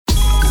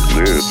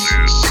This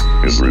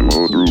is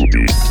Remote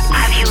Ruby.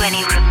 Have you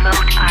any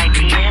remote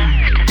idea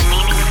to the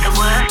meaning of the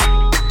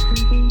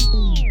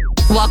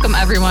word? Welcome,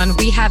 everyone.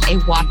 We have a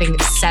whopping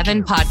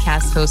 7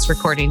 podcast hosts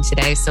recording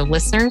today. So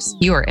listeners,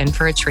 you are in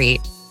for a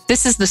treat.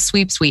 This is the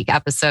Sweeps Week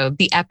episode,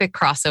 the epic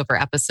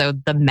crossover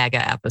episode, the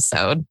mega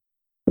episode.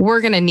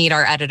 We're going to need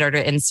our editor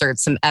to insert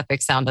some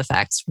epic sound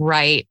effects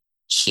right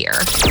here.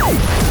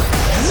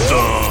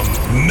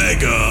 The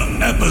mega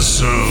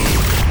episode.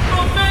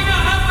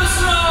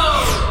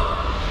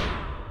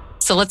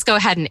 So let's go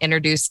ahead and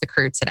introduce the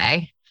crew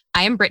today.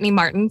 I am Brittany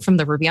Martin from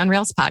the Ruby on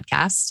Rails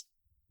podcast.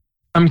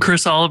 I'm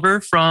Chris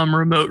Oliver from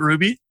Remote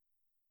Ruby.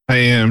 I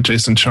am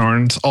Jason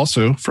Charnes,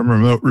 also from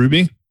Remote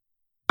Ruby.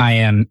 I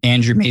am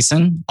Andrew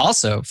Mason,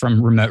 also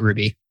from Remote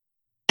Ruby.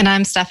 And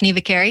I'm Stephanie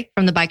Vicari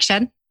from The Bike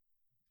Shed.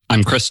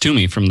 I'm Chris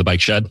Toomey from The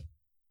Bike Shed.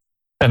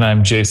 And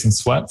I'm Jason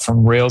Sweat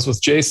from Rails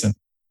with Jason.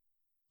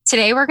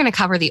 Today, we're going to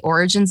cover the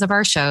origins of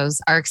our shows,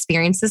 our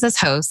experiences as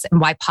hosts, and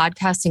why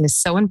podcasting is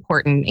so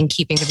important in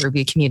keeping the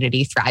Ruby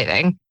community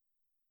thriving.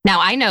 Now,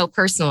 I know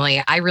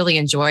personally, I really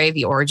enjoy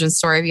the origin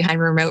story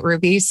behind Remote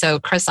Ruby. So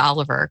Chris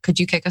Oliver, could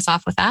you kick us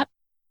off with that?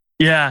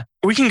 Yeah,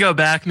 we can go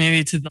back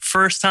maybe to the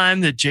first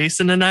time that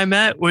Jason and I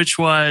met, which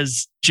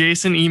was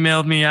Jason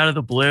emailed me out of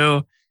the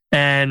blue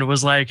and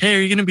was like, hey,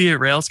 are you going to be at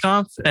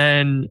RailsConf?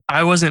 And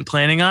I wasn't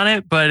planning on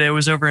it, but it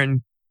was over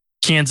in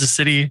Kansas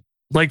City,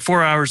 like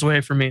 4 hours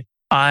away from me.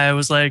 I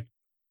was like,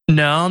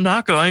 no, I'm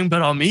not going,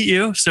 but I'll meet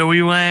you. So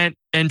we went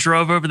and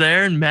drove over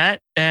there and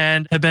met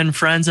and have been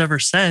friends ever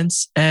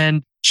since.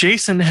 And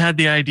Jason had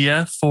the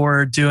idea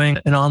for doing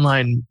an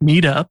online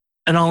meetup,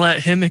 and I'll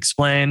let him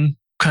explain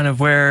kind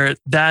of where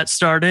that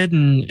started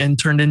and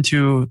turned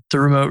into the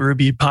Remote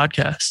Ruby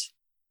podcast.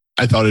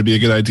 I thought it'd be a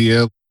good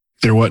idea.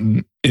 There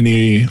wasn't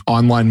any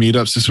online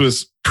meetups. This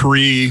was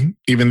pre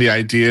even the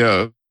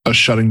idea of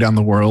shutting down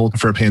the world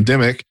for a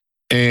pandemic.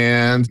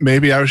 And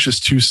maybe I was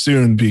just too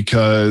soon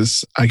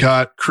because I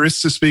got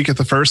Chris to speak at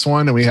the first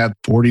one and we had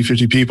 40,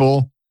 50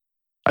 people.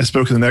 I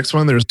spoke at the next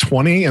one, there was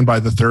 20. And by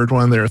the third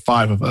one, there were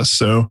 5 of us.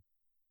 So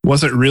it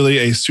wasn't really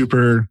a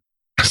super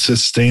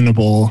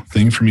sustainable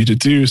thing for me to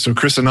do. So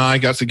Chris and I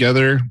got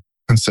together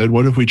and said,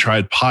 what if we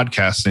tried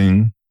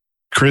podcasting?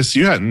 Chris,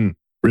 you hadn't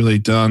really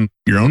done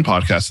your own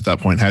podcast at that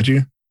point, had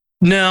you?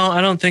 No,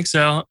 I don't think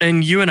so.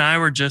 And you and I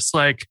were just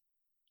like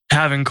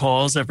having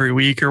calls every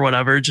week or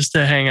whatever, just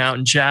to hang out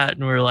and chat.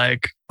 And we're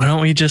like, why don't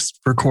we just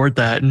record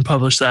that and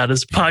publish that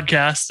as a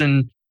podcast?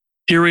 And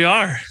here we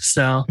are.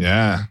 So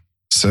yeah.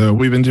 So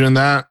we've been doing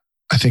that.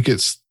 I think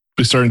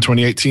we started in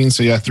 2018.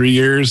 So yeah, 3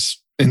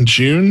 years in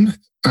June.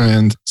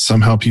 And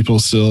somehow people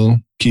still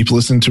keep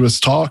listening to us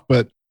talk,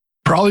 but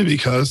probably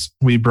because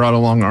we brought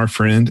along our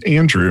friend,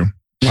 Andrew.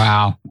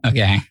 Wow.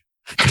 Okay.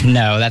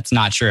 No, that's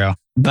not true.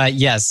 But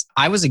yes,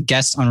 I was a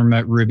guest on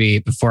Remote Ruby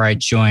before I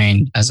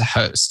joined as a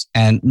host.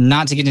 And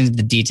not to get into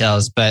the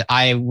details, but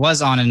I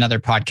was on another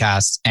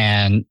podcast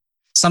and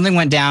something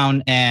went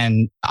down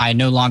and I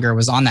no longer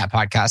was on that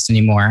podcast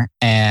anymore.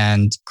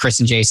 And Chris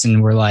and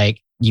Jason were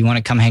like, you want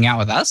to come hang out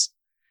with us?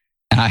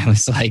 And I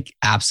was like,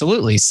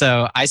 absolutely.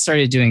 So I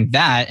started doing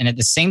that. And at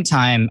the same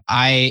time,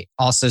 I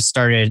also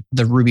started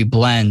the Ruby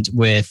Blend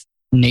with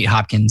Nate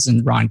Hopkins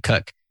and Ron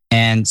Cook.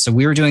 And so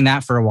we were doing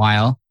that for a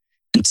while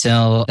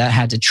until that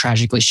had to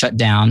tragically shut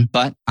down.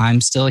 But I'm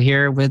still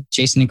here with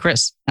Jason and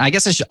Chris. And I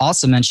guess I should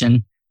also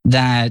mention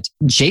that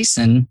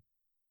Jason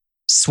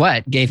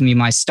Sweat gave me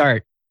my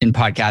start in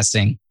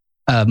podcasting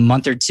a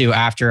month or 2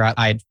 after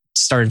I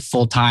started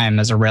full-time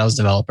as a Rails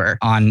developer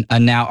on a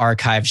now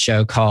archived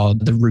show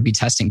called the Ruby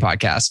Testing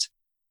Podcast.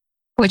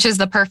 Which is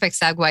the perfect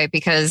segue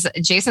because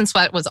Jason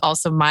Sweat was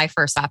also my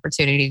first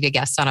opportunity to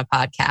guest on a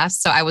podcast.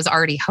 So I was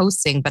already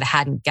hosting, but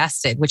hadn't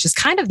guested, which is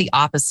kind of the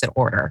opposite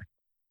order.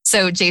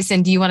 So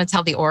Jason, do you want to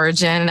tell the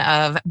origin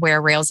of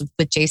where Rails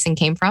with Jason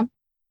came from?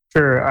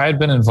 Sure. I had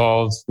been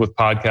involved with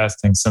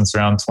podcasting since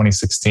around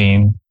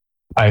 2016.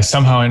 I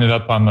somehow ended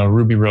up on the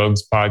Ruby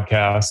Rogues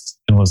podcast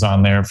and was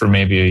on there for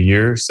maybe a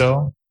year or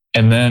so.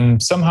 And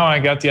then somehow I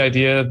got the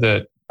idea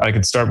that I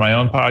could start my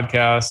own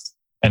podcast.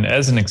 And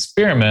as an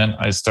experiment,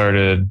 I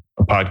started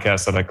a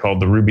podcast that I called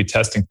the Ruby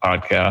Testing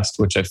Podcast,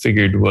 which I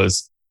figured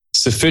was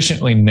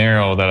sufficiently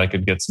narrow that I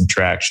could get some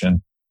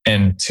traction.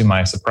 And to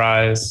my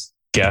surprise,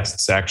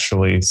 guests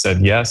actually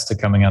said yes to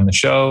coming on the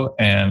show.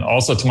 And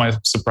also to my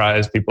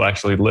surprise, people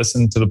actually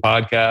listened to the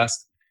podcast.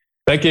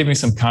 That gave me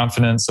some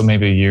confidence. So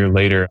maybe a year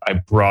later, I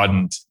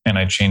broadened and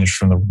I changed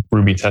from the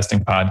Ruby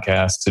Testing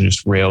Podcast to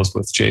just Rails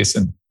with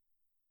Jason.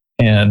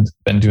 And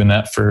been doing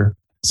that for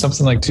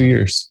something like 2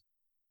 years.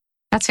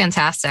 That's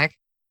fantastic.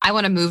 I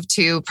want to move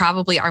to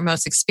probably our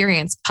most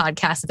experienced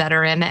podcast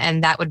veteran,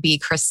 and that would be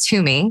Chris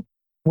Toomey.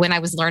 When I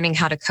was learning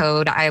how to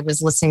code, I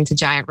was listening to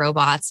Giant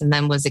Robots and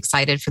then was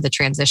excited for the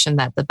transition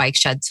that the Bike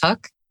Shed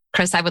took.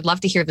 Chris, I would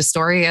love to hear the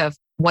story of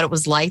what it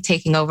was like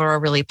taking over a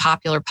really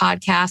popular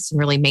podcast and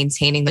really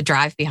maintaining the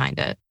drive behind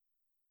it.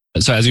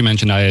 So as you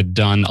mentioned, I had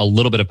done a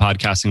little bit of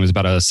podcasting. It was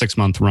about a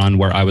 6-month run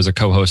where I was a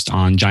co-host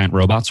on Giant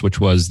Robots, which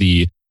was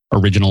the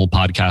original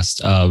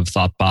podcast of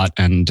ThoughtBot.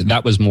 And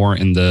that was more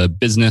in the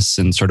business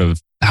and sort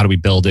of how do we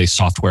build a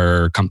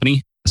software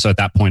company? So at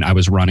that point, I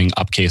was running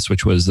Upcase,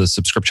 which was the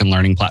subscription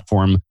learning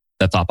platform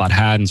that Thoughtbot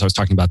had. And so I was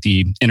talking about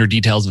the inner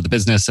details of the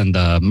business and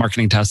the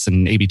marketing tests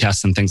and A/B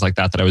tests and things like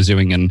that I was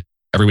doing. And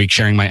every week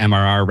sharing my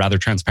MRR rather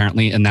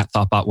transparently in that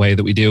Thoughtbot way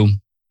that we do.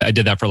 I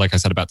did that for, like I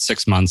said, about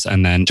 6 months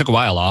and then took a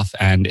while off.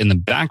 And in the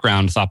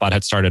background, Thoughtbot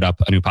had started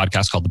up a new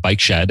podcast called The Bike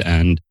Shed.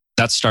 And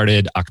that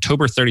started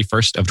October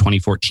 31st of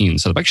 2014.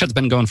 So The Bike Shed's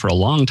been going for a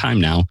long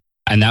time now.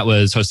 And that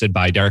was hosted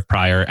by Derek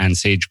Pryor and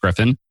Sage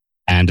Griffin.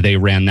 And they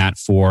ran that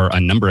for a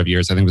number of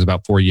years. I think it was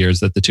about 4 years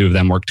that the two of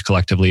them worked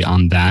collectively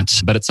on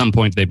that. But at some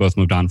point, they both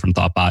moved on from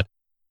Thoughtbot.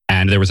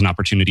 And there was an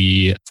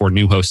opportunity for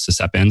new hosts to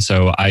step in.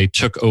 So I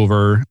took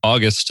over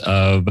August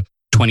of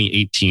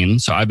 2018.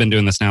 So I've been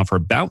doing this now for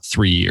about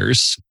 3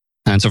 years.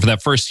 And so for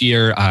that first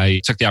year,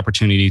 I took the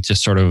opportunity to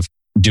sort of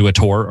do a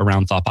tour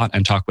around Thoughtbot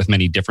and talk with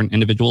many different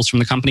individuals from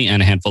the company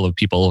and a handful of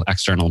people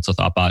external to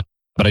Thoughtbot.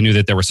 But I knew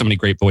that there were so many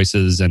great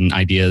voices and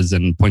ideas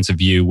and points of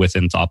view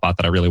within Thoughtbot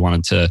that I really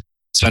wanted to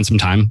spend some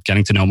time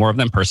getting to know more of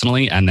them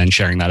personally and then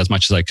sharing that as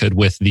much as I could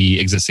with the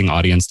existing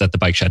audience that the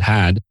Bike Shed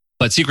had.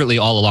 But secretly,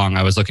 all along,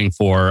 I was looking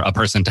for a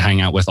person to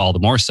hang out with all the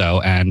more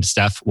so. And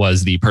Steph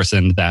was the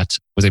person that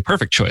was a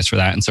perfect choice for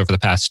that. And so for the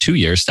past 2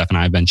 years, Steph and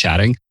I have been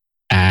chatting.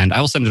 And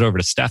I will send it over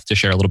to Steph to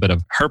share a little bit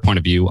of her point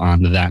of view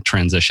on that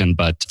transition.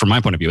 But from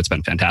my point of view, it's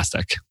been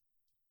fantastic.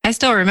 I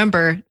still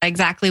remember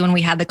exactly when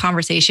we had the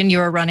conversation. You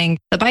were running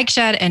the Bike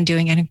Shed and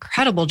doing an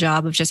incredible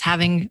job of just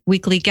having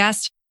weekly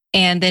guests.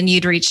 And then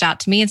you'd reached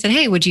out to me and said,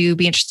 hey, would you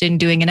be interested in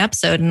doing an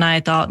episode? And I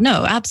thought,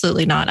 no,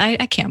 absolutely not. I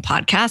can't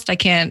podcast. I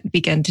can't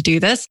begin to do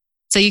this.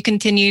 So you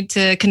continued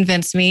to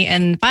convince me.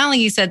 And finally,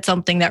 you said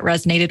something that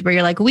resonated where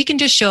you're like, we can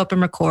just show up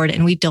and record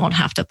and we don't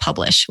have to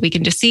publish. We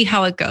can just see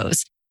how it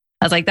goes.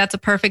 I was like, that's a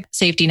perfect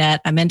safety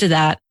net. I'm into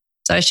that.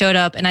 So I showed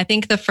up. And I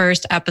think the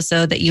first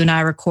episode that you and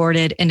I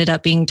recorded ended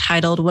up being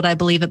titled What I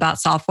Believe About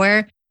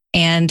Software.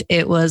 And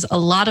it was a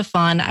lot of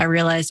fun. I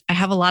realized I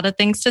have a lot of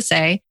things to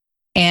say.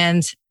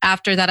 And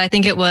after that, I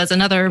think it was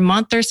another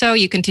month or so,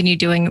 you continued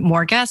doing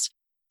more guests.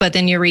 But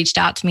then you reached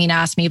out to me and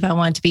asked me if I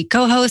wanted to be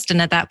co-host.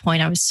 And at that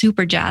point, I was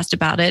super jazzed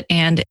about it.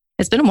 And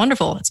it's been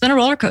wonderful. It's been a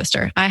roller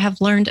coaster. I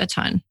have learned a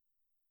ton.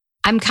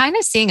 I'm kind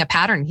of seeing a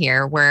pattern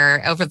here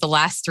where over the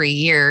last 3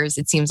 years,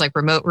 it seems like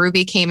Remote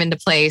Ruby came into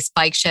place,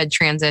 Bike Shed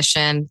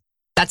transitioned.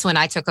 That's when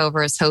I took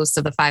over as host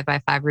of the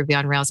 5x5 Ruby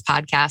on Rails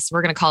podcast.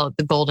 We're going to call it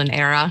the golden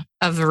era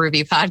of the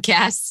Ruby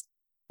podcasts.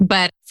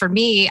 But for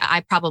me,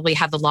 I probably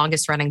have the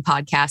longest running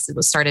podcast. It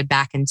was started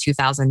back in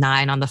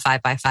 2009 on the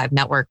 5x5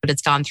 network, but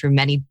it's gone through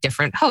many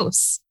different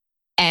hosts.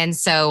 And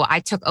so I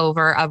took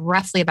over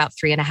roughly about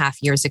 3.5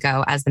 years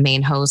ago as the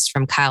main host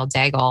from Kyle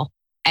Daigle.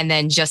 And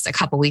then just a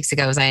couple of weeks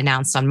ago, as I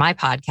announced on my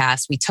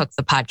podcast, we took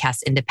the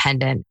podcast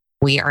independent.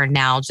 We are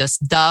now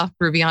just the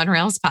Ruby on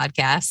Rails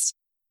podcast.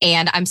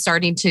 And I'm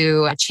starting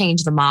to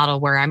change the model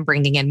where I'm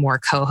bringing in more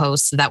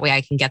co-hosts so that way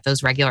I can get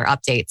those regular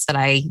updates that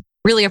I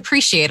really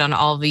appreciate on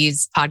all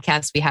these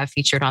podcasts we have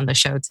featured on the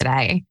show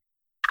today.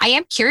 I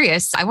am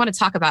curious. I want to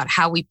talk about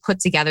how we put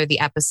together the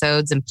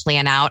episodes and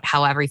plan out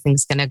how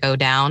everything's going to go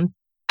down.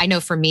 I know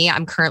for me,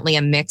 I'm currently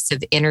a mix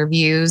of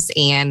interviews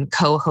and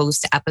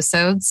co-host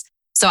episodes.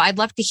 So I'd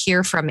love to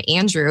hear from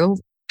Andrew.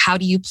 How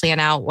do you plan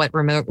out what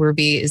Remote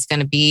Ruby is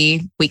going to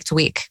be week to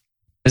week?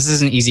 This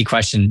is an easy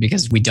question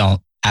because we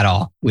don't at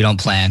all. We don't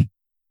plan.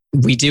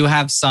 We do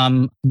have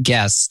some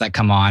guests that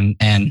come on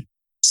and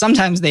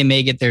sometimes they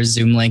may get their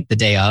Zoom link the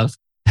day of.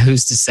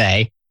 Who's to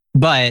say?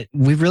 But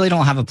we really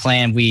don't have a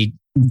plan. We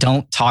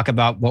don't talk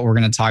about what we're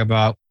going to talk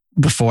about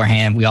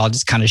beforehand. We all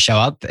just kind of show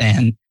up.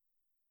 And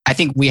I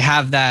think we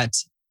have that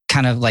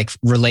kind of like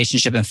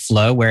relationship and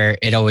flow where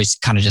it always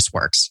kind of just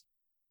works.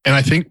 And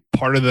I think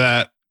part of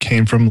that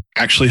came from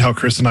actually how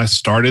Chris and I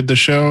started the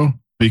show,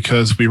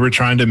 because we were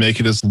trying to make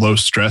it as low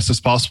stress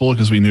as possible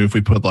because we knew if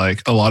we put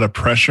like a lot of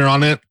pressure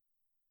on it,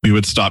 we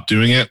would stop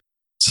doing it.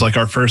 So like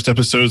our first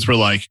episodes were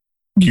like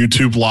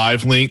YouTube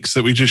live links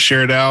that we just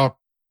shared out.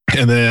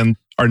 And then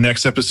our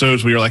next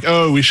episodes, we were like,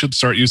 oh, we should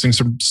start using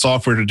some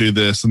software to do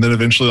this. And then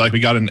eventually like we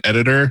got an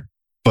editor,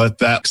 but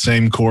that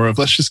same core of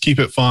let's just keep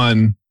it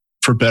fun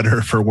for better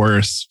or for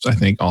worse, I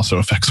think also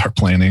affects our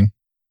planning.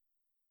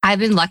 I've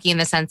been lucky in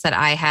the sense that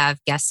I have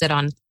guested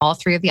on all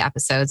 3 of the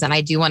episodes. And I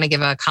do want to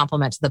give a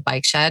compliment to the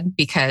Bike Shed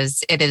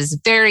because it is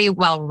very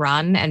well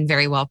run and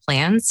very well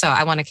planned. So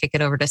I want to kick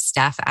it over to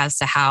Steph as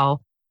to how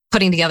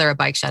putting together a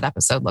Bike Shed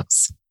episode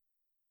looks.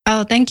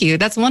 Oh, thank you.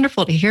 That's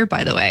wonderful to hear,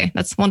 by the way.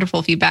 That's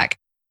wonderful feedback.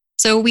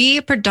 So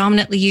we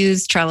predominantly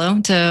use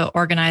Trello to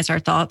organize our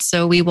thoughts.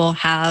 So we will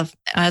have,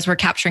 as we're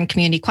capturing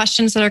community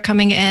questions that are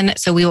coming in,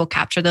 so we will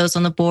capture those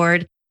on the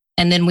board.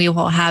 And then we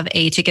will have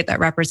a ticket that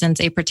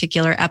represents a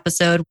particular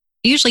episode,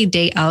 usually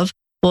day of.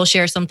 We'll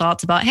share some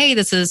thoughts about, hey,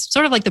 this is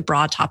sort of like the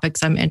broad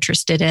topics I'm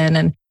interested in.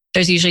 And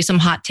there's usually some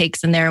hot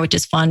takes in there, which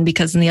is fun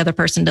because then the other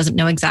person doesn't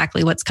know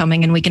exactly what's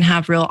coming and we can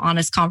have real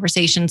honest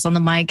conversations on the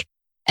mic.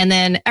 And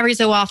then every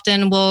so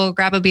often we'll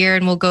grab a beer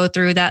and we'll go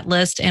through that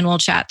list and we'll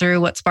chat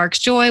through what sparks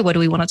joy. What do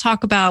we want to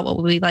talk about? What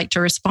would we like to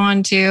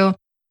respond to?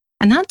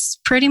 And that's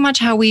pretty much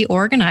how we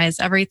organize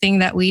everything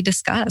that we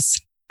discuss.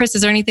 Chris,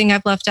 is there anything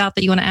I've left out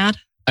that you want to add?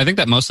 I think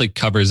that mostly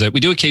covers it. We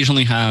do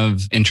occasionally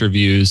have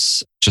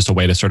interviews, just a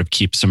way to sort of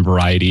keep some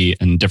variety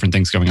and different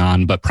things going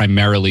on. But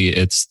primarily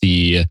it's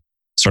the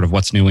sort of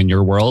what's new in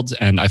your world.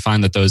 And I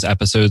find that those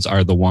episodes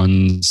are the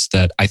ones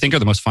that I think are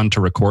the most fun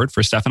to record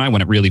for Steph and I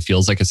when it really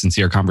feels like a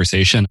sincere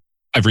conversation.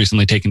 I've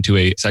recently taken to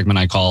a segment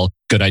I call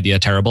Good Idea,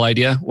 Terrible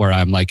Idea, where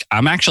I'm like,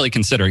 I'm actually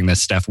considering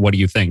this, Steph. What do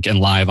you think? And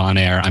live on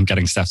air, I'm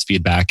getting Steph's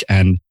feedback.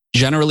 And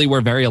generally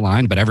we're very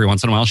aligned, but every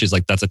once in a while she's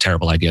like, that's a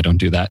terrible idea. Don't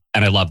do that.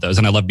 And I love those.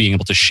 And I love being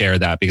able to share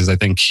that because I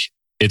think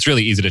it's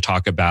really easy to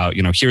talk about,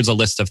 here's a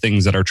list of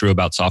things that are true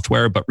about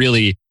software, but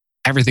really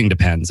everything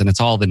depends and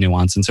it's all the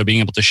nuance. And so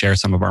being able to share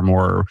some of our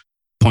more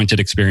pointed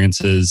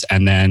experiences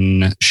and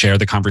then share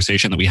the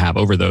conversation that we have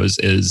over those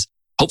is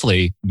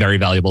hopefully very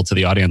valuable to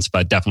the audience,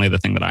 but definitely the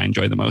thing that I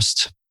enjoy the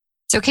most.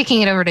 So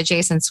kicking it over to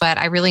Jason Sweat,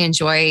 I really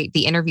enjoy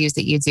the interviews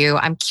that you do.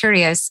 I'm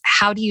curious,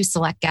 how do you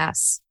select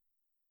guests?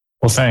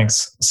 Well,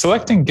 thanks.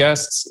 Selecting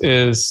guests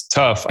is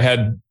tough. I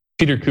had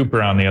Peter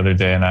Cooper on the other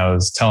day and I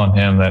was telling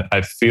him that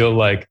I feel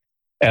like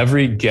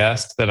every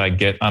guest that I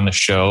get on the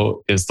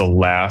show is the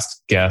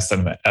last guest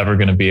I'm ever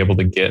going to be able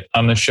to get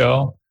on the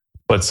show.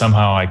 But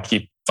somehow I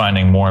keep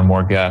finding more and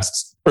more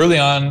guests. Early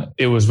on,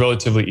 it was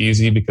relatively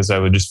easy because I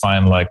would just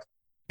find like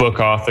book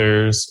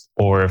authors,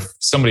 or if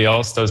somebody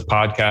else does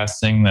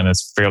podcasting, then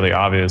it's fairly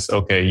obvious,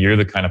 okay, you're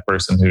the kind of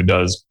person who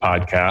does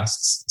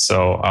podcasts,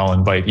 so I'll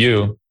invite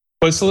you.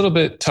 But it's a little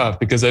bit tough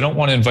because I don't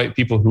want to invite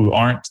people who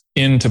aren't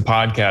into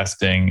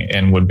podcasting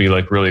and would be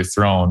like really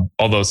thrown,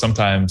 although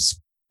sometimes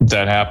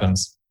that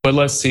happens. But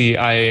let's see,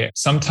 I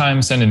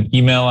sometimes send an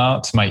email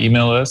out to my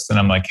email list and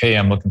I'm like, hey,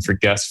 I'm looking for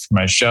guests for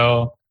my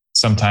show.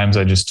 Sometimes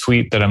I just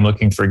tweet that I'm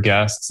looking for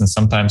guests, and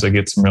sometimes I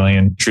get some really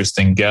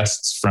interesting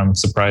guests from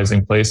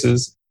surprising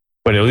places.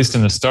 But at least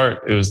in the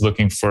start, it was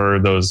looking for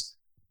those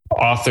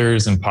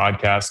authors and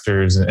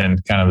podcasters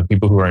and kind of the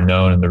people who are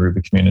known in the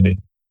Ruby community.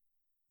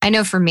 I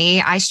know for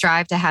me, I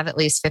strive to have at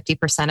least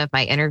 50% of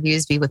my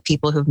interviews be with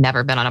people who've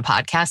never been on a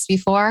podcast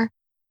before.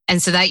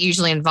 And so that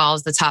usually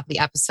involves the top of the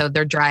episode,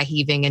 they're dry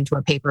heaving into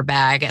a paper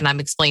bag. And I'm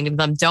explaining to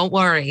them, don't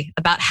worry,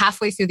 about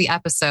halfway through the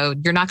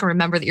episode, you're not going to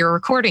remember that you're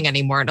recording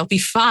anymore. It'll be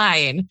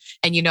fine.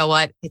 And you know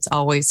what? It's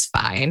always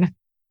fine.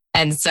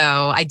 And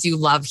so I do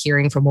love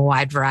hearing from a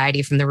wide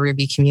variety from the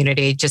Ruby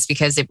community, just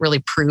because it really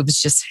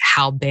proves just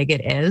how big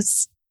it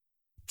is.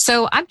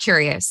 So I'm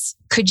curious,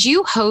 could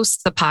you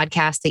host the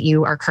podcast that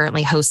you are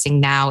currently hosting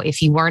now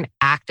if you weren't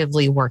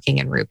actively working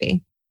in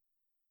Ruby?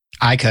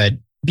 I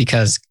could,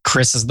 because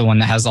Chris is the one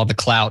that has all the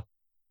clout.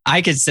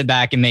 I could sit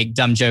back and make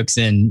dumb jokes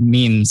and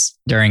memes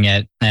during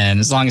it. And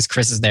as long as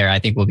Chris is there, I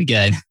think we'll be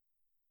good.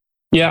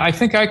 Yeah, I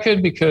think I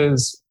could,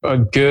 because a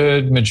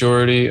good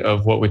majority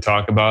of what we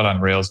talk about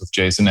on Rails with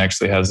Jason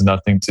actually has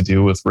nothing to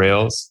do with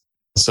Rails.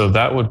 So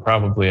that would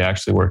probably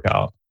actually work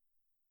out.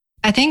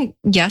 I think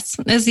yes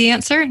is the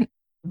answer.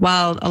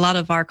 While a lot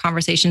of our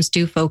conversations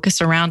do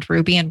focus around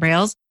Ruby and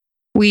Rails,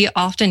 we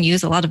often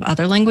use a lot of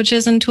other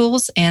languages and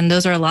tools, and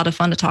those are a lot of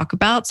fun to talk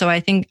about. So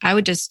I think I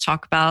would just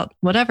talk about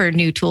whatever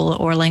new tool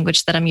or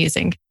language that I'm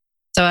using.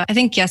 So I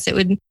think, yes, it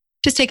would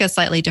just take a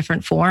slightly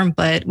different form,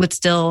 but would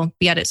still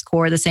be at its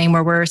core the same,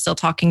 where we're still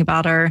talking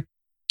about our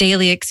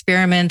daily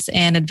experiments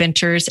and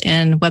adventures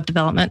in web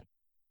development.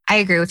 I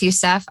agree with you,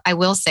 Steph. I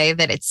will say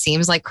that it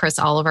seems like Chris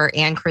Oliver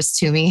and Chris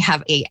Toomey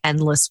have an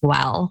endless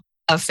well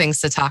of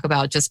things to talk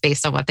about just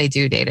based on what they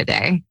do day to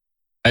day.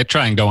 I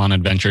try and go on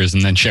adventures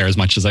and then share as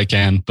much as I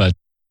can. But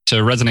to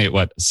resonate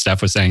what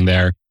Steph was saying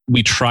there,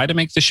 we try to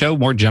make the show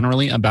more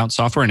generally about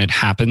software, and it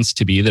happens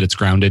to be that it's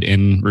grounded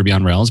in Ruby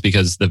on Rails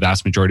because the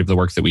vast majority of the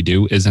work that we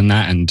do is in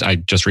that. And I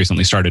just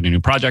recently started a new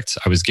project.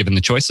 I was given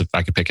the choice if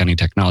I could pick any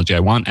technology I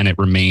want, and it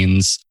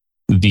remains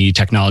the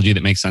technology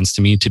that makes sense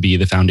to me to be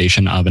the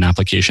foundation of an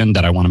application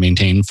that I want to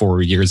maintain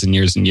for years and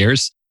years and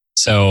years.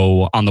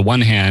 So on the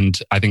one hand,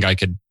 I think I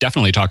could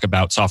definitely talk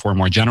about software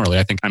more generally.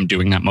 I think I'm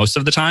doing that most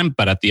of the time,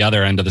 but at the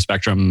other end of the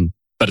spectrum,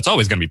 but it's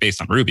always going to be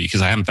based on Ruby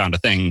because I haven't found a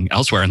thing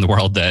elsewhere in the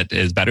world that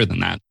is better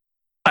than that.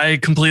 I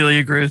completely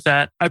agree with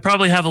that. I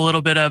probably have a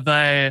little bit of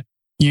a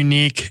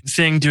unique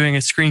thing doing a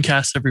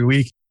screencast every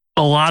week.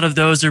 A lot of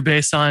those are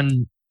based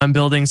on I'm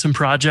building some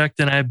project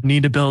and I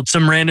need to build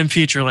some random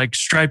feature like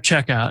Stripe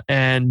checkout.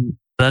 And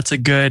that's a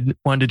good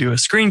one to do a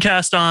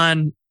screencast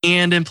on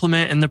and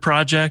implement in the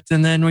project.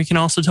 And then we can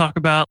also talk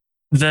about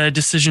the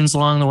decisions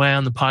along the way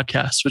on the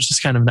podcast, which is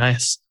kind of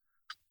nice.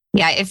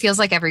 Yeah, it feels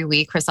like every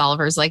week Chris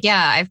Oliver's like,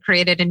 yeah, I've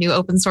created a new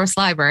open source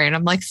library. And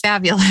I'm like,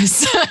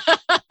 fabulous.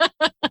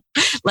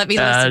 Let me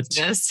listen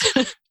to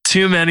this.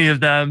 Too many of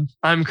them.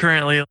 I'm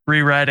currently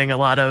rewriting a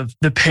lot of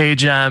the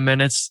PageM,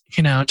 and it's,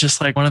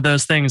 just like one of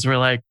those things where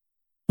like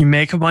you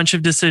make a bunch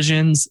of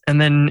decisions, and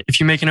then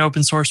if you make an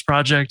open source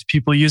project,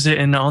 people use it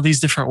in all these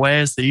different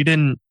ways that you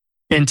didn't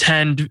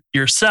intend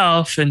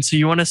yourself. And so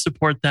you want to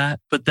support that,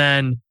 but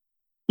then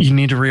you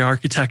need to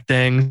re-architect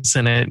things.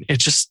 And it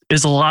just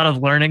is a lot of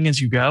learning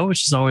as you go,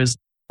 which is always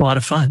a lot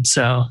of fun.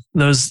 So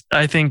those,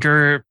 I think,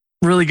 are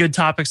really good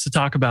topics to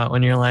talk about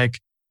when you're like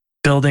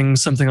building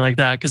something like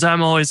that. Because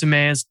I'm always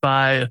amazed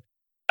by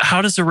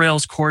how does the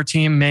Rails core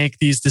team make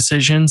these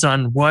decisions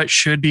on what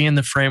should be in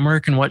the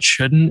framework and what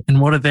shouldn't?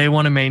 And what do they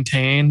want to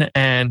maintain?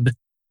 And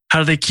how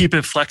do they keep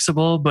it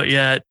flexible, but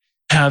yet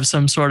have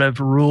some sort of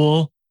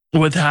rule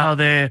with how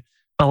they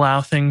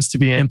allow things to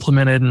be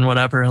implemented and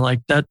whatever?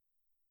 Like that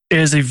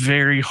is a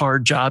very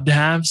hard job to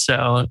have.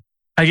 So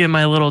I get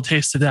my little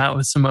taste of that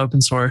with some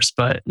open source,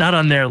 but not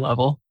on their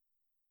level.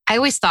 I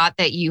always thought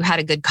that you had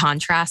a good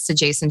contrast to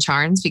Jason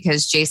Charnes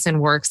because Jason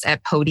works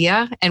at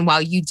Podia. And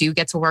while you do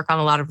get to work on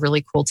a lot of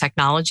really cool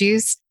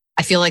technologies,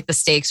 I feel like the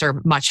stakes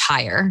are much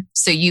higher.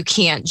 So you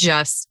can't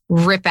just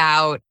rip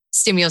out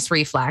Stimulus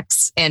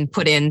Reflex and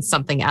put in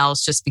something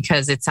else just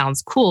because it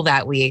sounds cool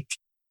that week.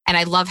 And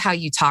I love how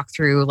you talk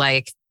through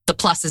like the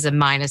pluses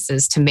and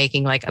minuses to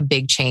making like a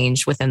big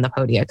change within the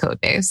Podia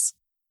code base.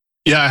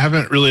 Yeah, I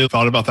haven't really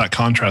thought about that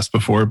contrast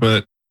before,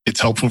 but it's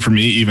helpful for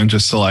me even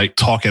just to like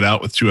talk it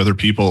out with 2 other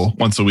people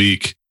once a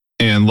week.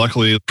 And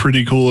luckily,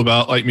 pretty cool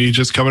about like me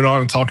just coming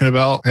on and talking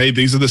about, hey,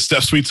 these are the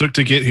steps we took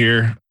to get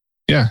here.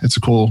 Yeah, it's a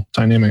cool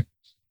dynamic.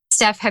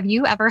 Steph, have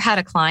you ever had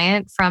a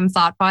client from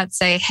Thoughtbot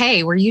say,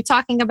 hey, were you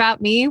talking about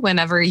me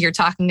whenever you're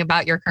talking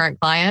about your current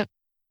client?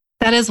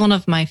 That is one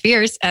of my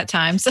fears at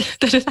times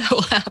that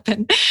will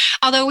happen.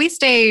 Although we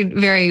stay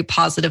very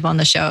positive on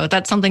the show.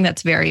 That's something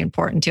that's very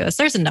important to us.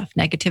 There's enough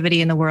negativity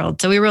in the world.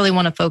 So we really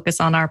want to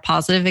focus on our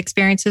positive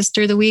experiences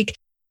through the week.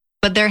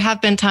 But there have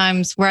been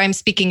times where I'm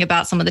speaking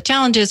about some of the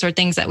challenges or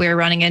things that we're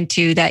running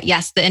into that,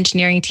 yes, the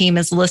engineering team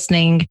is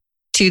listening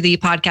to the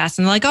podcast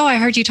and they're like, oh, I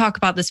heard you talk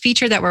about this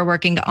feature that we're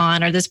working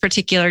on or this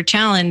particular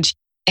challenge.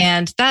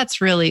 And that's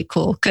really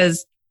cool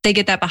because they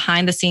get that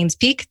behind the scenes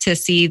peek to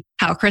see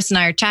how Chris and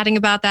I are chatting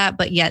about that,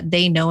 but yet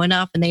they know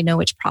enough and they know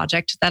which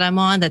project that I'm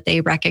on that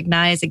they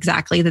recognize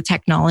exactly the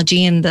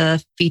technology and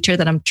the feature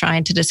that I'm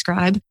trying to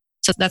describe.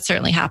 So that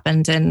certainly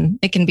happens and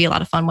it can be a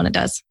lot of fun when it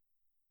does.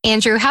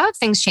 Andrew, how have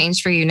things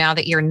changed for you now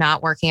that you're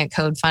not working at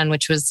CodeFund,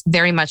 which was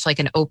very much like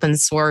an open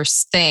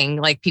source thing?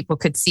 Like people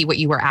could see what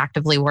you were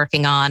actively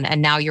working on.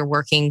 And now you're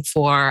working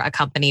for a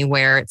company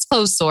where it's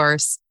closed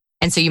source.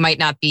 And so you might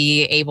not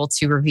be able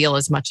to reveal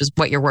as much as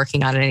what you're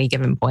working on at any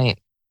given point.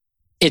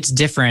 It's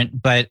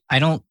different, but I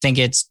don't think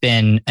it's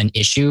been an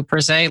issue per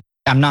se.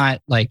 I'm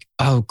not like,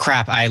 oh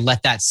crap, I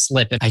let that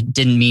slip and I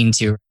didn't mean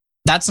to.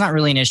 That's not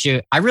really an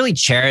issue. I really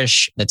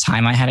cherish the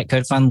time I had at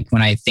CodeFund.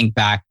 When I think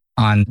back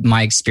on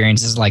my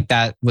experiences, like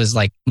that was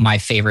like my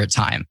favorite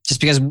time, just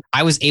because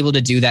I was able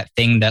to do that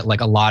thing that like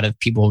a lot of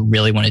people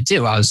really want to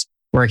do. I was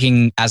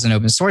working as an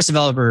open source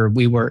developer.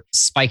 We were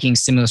spiking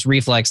Stimulus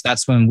Reflex.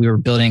 That's when we were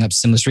building up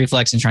Stimulus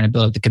Reflex and trying to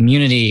build up the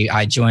community.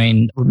 I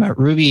joined Remote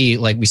Ruby,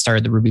 like we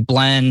started the Ruby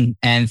blend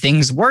and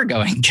things were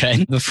going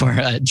good before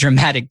a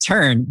dramatic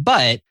turn.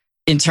 But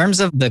in terms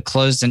of the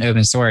closed and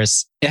open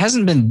source, it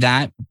hasn't been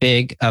that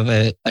big of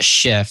a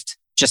shift,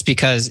 just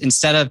because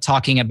instead of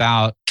talking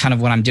about kind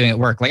of what I'm doing at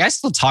work, like I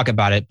still talk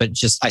about it, but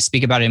just I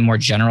speak about it in more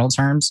general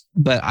terms.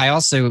 But I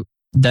also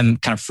them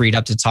kind of freed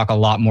up to talk a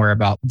lot more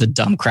about the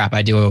dumb crap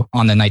I do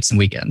on the nights and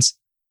weekends.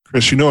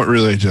 Chris, you know what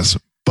really just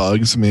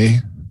bugs me?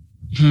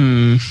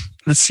 It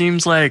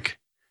seems like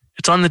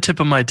it's on the tip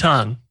of my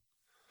tongue.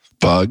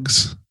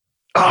 Bugs.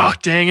 Oh,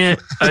 dang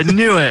it. I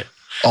knew it.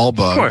 All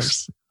bugs. Of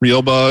course.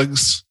 Real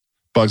bugs,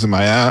 bugs in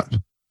my app,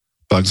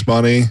 Bugs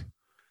Bunny,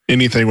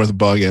 anything with a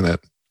bug in it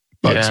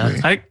bugs me.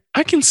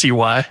 I can see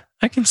why.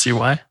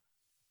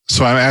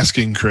 So I'm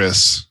asking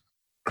Chris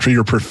for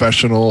your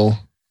professional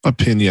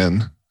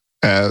opinion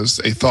as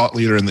a thought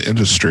leader in the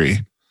industry.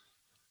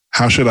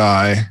 How should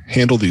I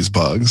handle these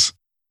bugs?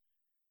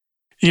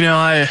 You know,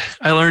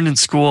 I learned in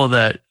school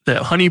that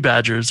honey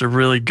badgers are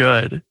really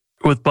good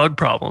with bug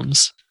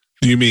problems.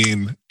 Do you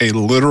mean a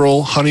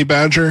literal honey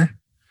badger?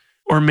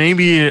 Or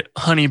maybe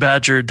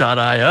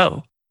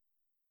honeybadger.io.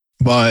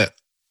 But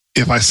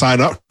if I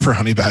sign up for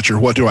Honey Badger,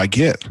 what do I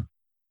get?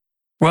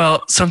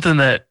 Well, something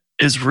that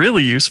is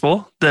really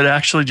useful that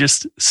actually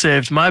just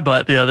saved my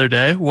butt the other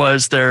day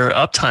was their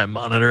uptime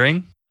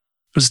monitoring.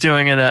 Was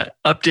doing an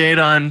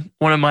update on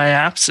one of my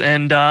apps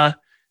and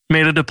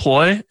made a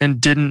deploy and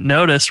didn't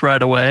notice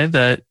right away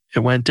that it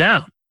went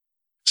down.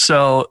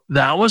 So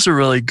that was a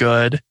really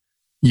good,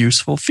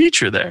 useful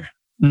feature there.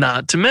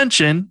 Not to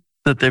mention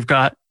that they've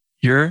got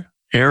your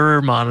error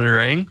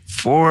monitoring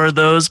for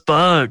those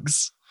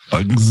bugs.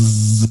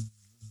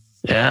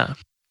 Yeah.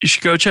 You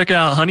should go check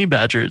out Honey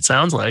Badger, it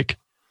sounds like.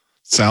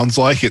 Sounds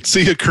like it.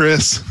 See you,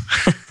 Chris.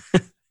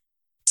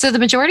 So the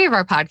majority of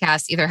our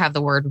podcasts either have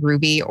the word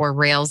Ruby or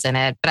Rails in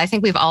it, but I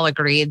think we've all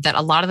agreed that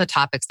a lot of the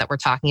topics that we're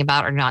talking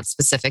about are not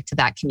specific to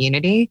that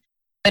community.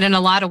 But in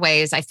a lot of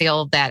ways, I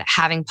feel that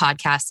having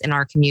podcasts in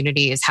our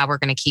community is how we're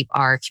going to keep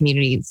our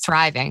community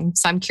thriving.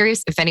 So I'm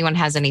curious if anyone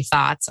has any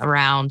thoughts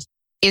around,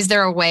 is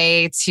there a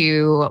way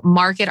to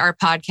market our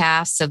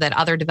podcast so that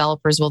other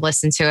developers will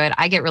listen to it?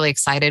 I get really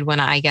excited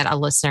when I get a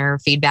listener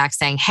feedback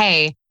saying,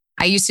 hey,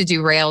 I used to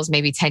do Rails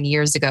maybe 10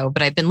 years ago,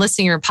 but I've been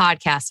listening to your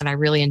podcast and I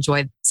really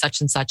enjoyed such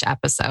and such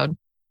episode.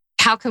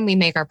 How can we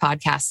make our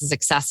podcast as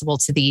accessible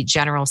to the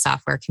general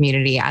software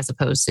community as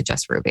opposed to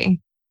just Ruby?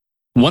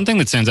 One thing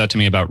that stands out to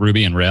me about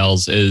Ruby and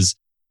Rails is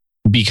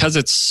because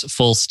it's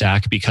full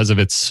stack, because of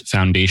its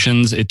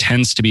foundations, it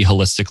tends to be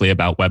holistically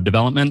about web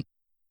development.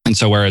 And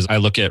so whereas I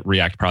look at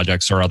React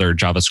projects or other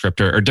JavaScript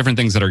or different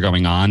things that are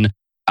going on,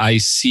 I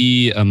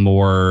see a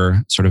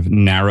more sort of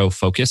narrow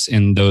focus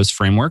in those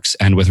frameworks.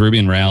 And with Ruby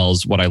on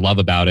Rails, what I love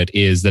about it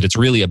is that it's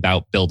really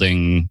about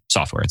building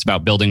software. It's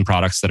about building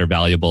products that are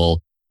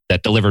valuable,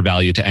 that deliver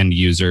value to end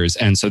users.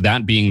 And so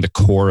that being the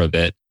core of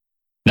it,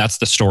 that's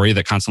the story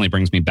that constantly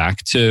brings me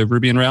back to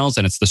Ruby on Rails.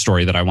 And it's the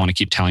story that I want to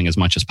keep telling as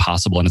much as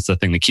possible. And it's the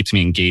thing that keeps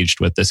me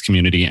engaged with this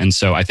community. And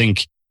so I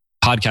think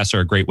podcasts are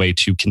a great way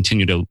to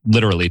continue to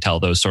literally tell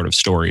those sort of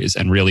stories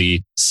and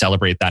really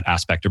celebrate that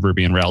aspect of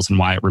Ruby on Rails and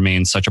why it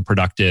remains such a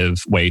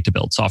productive way to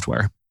build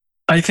software.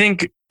 I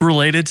think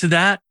related to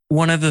that,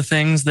 one of the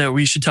things that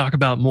we should talk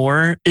about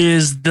more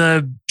is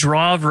the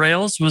draw of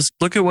Rails was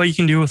look at what you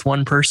can do with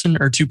one person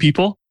or two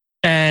people.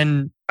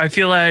 And I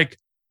feel like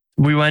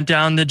we went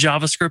down the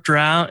JavaScript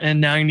route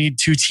and now you need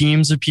two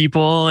teams of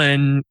people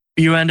and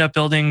you end up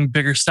building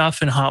bigger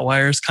stuff, and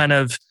Hotwire's kind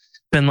of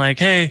been like,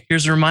 hey,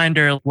 here's a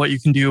reminder of what you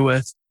can do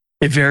with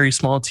a very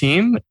small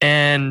team.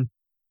 And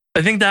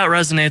I think that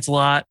resonates a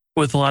lot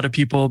with a lot of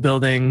people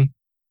building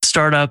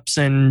startups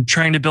and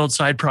trying to build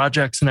side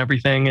projects and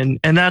everything.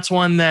 And that's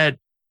one that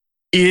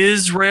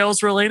is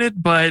Rails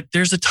related, but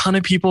there's a ton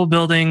of people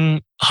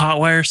building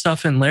Hotwire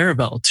stuff in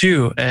Laravel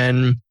too.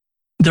 And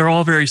they're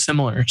all very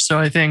similar. So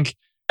I think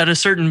at a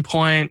certain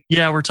point,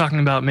 yeah, we're talking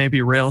about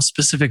maybe Rails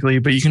specifically,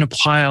 but you can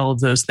apply all of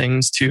those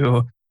things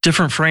to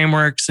different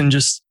frameworks and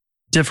just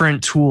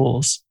different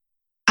tools.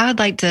 I would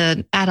like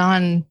to add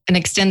on and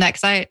extend that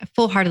because I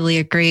full-heartedly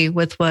agree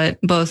with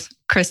what both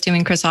Chris Toomey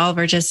and Chris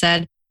Oliver just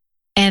said.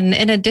 And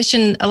in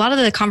addition, a lot of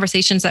the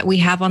conversations that we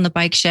have on the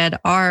Bike Shed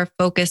are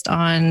focused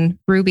on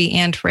Ruby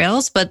and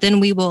Rails, but then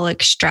we will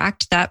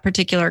extract that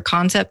particular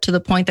concept to the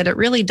point that it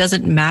really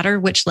doesn't matter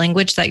which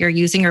language that you're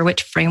using or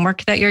which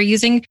framework that you're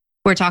using.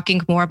 We're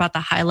talking more about the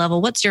high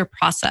level. What's your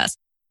process?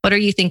 What are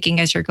you thinking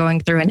as you're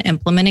going through and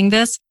implementing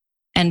this?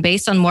 And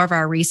based on more of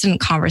our recent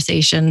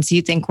conversations,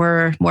 you think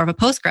we're more of a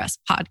Postgres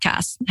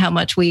podcast, how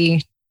much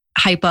we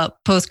hype up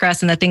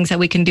Postgres and the things that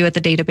we can do at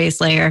the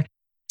database layer.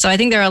 So I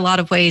think there are a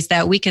lot of ways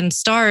that we can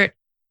start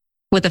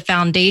with a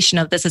foundation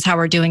of this is how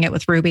we're doing it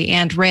with Ruby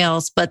and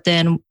Rails, but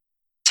then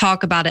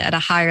talk about it at a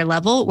higher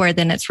level where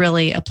then it's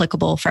really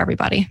applicable for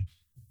everybody.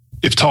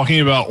 If talking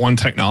about one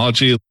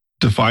technology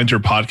defines your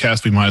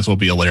podcast, we might as well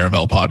be a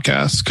Laravel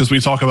podcast because we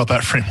talk about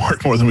that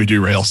framework more than we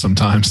do Rails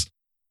sometimes.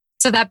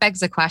 So that begs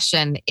the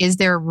question, is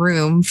there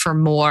room for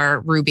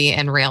more Ruby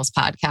and Rails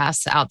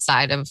podcasts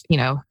outside of,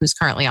 who's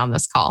currently on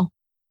this call?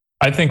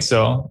 I think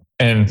so.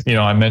 And,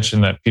 I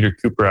mentioned that Peter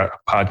Cooper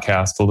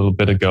podcast a little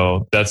bit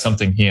ago. That's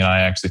something he and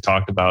I actually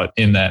talked about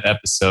in that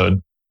episode.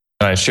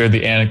 And I shared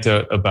the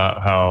anecdote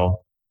about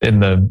how in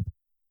the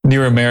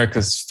New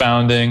America's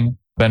founding,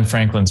 Ben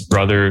Franklin's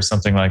brother or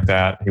something like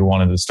that, he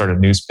wanted to start a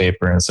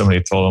newspaper and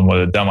somebody told him what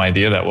a dumb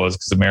idea that was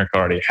because America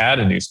already had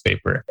a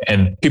newspaper.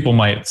 And people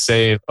might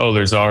say, oh,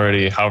 there's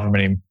already however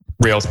many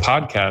Rails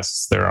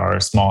podcasts there are,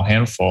 a small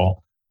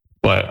handful.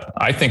 But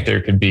I think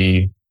there could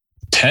be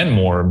 10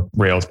 more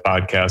Rails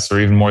podcasts or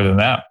even more than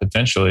that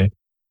potentially,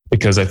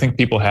 because I think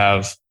people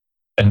have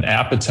an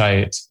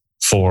appetite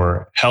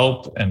for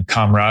help and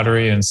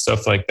camaraderie and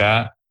stuff like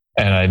that.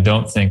 And I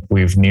don't think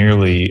we've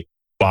nearly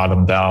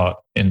bottomed out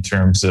in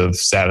terms of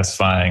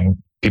satisfying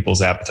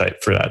people's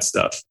appetite for that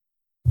stuff.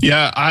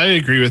 Yeah, I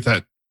agree with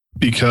that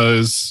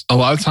because a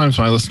lot of times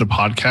when I listen to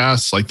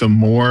podcasts, like the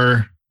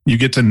more you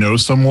get to know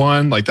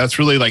someone, like that's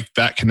really like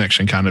that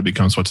connection kind of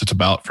becomes what it's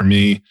about for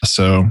me.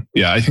 So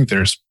yeah, I think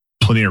there's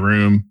plenty of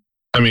room.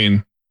 I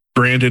mean,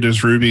 branded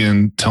as Ruby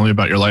and tell me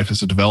about your life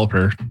as a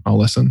developer. I'll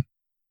listen.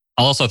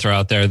 I'll also throw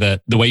out there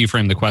that the way you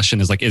frame the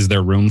question is like, is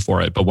there room for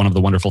it? But one of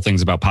the wonderful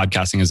things about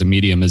podcasting as a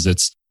medium is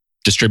it's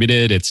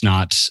distributed. It's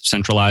not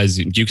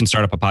centralized. You can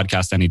start up a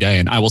podcast any day.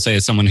 And I will say,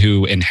 as someone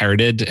who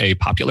inherited a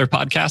popular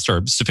podcast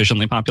or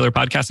sufficiently popular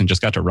podcast and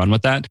just got to run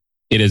with that,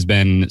 it has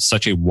been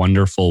such a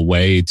wonderful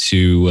way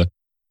to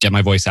get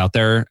my voice out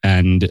there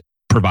and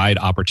provide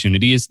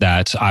opportunities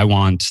that I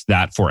want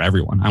that for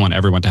everyone. I want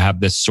everyone to have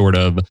this sort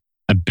of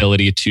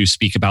ability to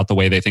speak about the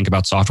way they think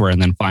about software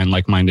and then find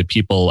like-minded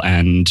people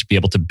and be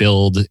able to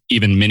build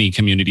even mini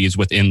communities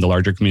within the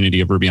larger community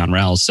of Ruby on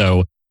Rails.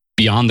 So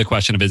beyond the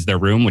question of is there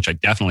room, which I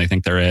definitely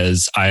think there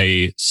is,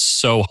 I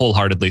so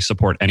wholeheartedly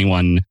support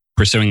anyone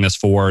pursuing this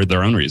for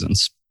their own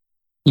reasons.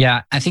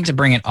 Yeah, I think to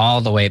bring it all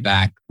the way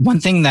back, one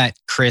thing that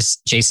Chris,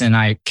 Jason, and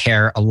I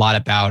care a lot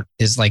about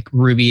is like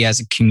Ruby as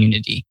a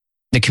community.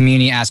 The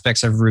community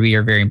aspects of Ruby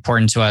are very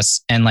important to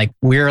us. And like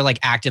we're like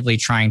actively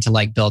trying to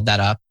like build that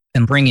up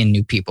and bring in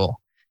new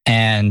people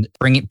and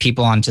bring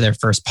people onto their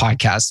first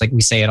podcast. Like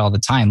we say it all the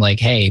time, like,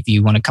 hey, if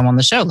you want to come on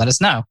the show, let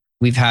us know.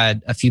 We've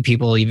had a few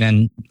people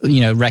even,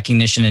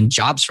 recognition and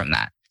jobs from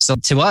that. So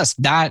to us,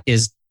 that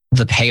is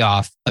the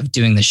payoff of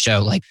doing the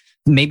show. Like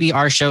maybe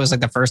our show is like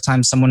the first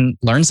time someone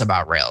learns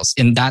about Rails.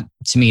 And that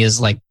to me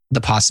is like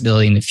the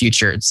possibility in the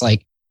future. It's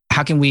like,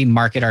 how can we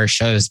market our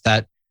shows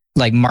that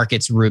like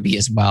markets Ruby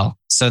as well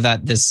so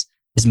that this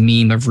this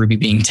meme of Ruby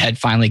being dead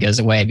finally goes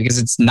away, because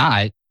it's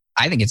not.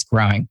 I think it's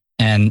growing.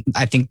 And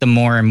I think the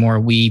more and more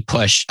we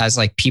push as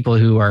like people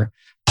who are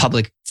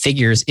public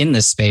figures in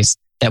this space,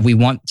 that we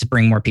want to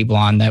bring more people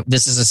on, that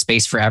this is a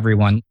space for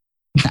everyone.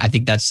 I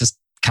think that's just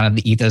kind of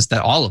the ethos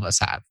that all of us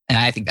have. And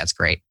I think that's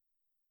great.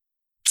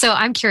 So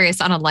I'm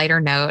curious, on a lighter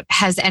note,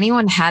 has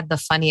anyone had the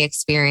funny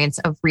experience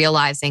of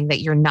realizing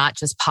that you're not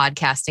just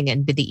podcasting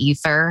into the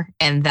ether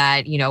and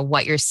that, you know,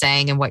 what you're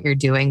saying and what you're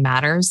doing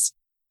matters?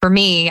 For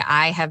me,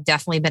 I have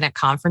definitely been at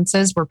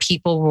conferences where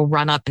people will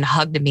run up and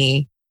hug to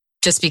me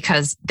just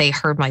because they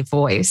heard my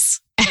voice.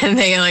 And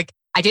they like,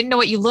 I didn't know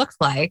what you looked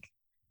like,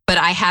 but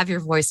I have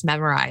your voice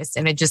memorized.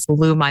 And it just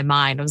blew my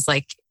mind. I was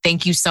like,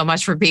 thank you so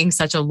much for being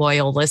such a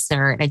loyal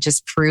listener. And it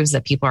just proves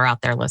that people are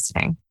out there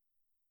listening.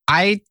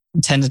 I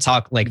tend to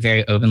talk like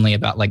very openly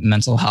about like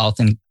mental health,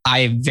 and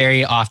I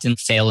very often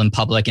fail in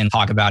public and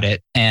talk about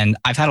it. And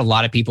I've had a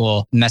lot of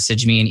people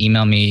message me and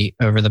email me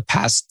over the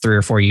past 3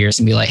 or 4 years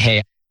and be like,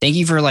 hey, thank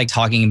you for like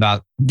talking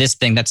about this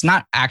thing that's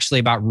not actually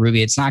about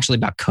Ruby. It's not actually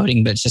about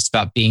coding, but it's just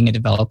about being a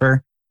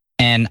developer.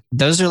 And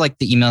those are like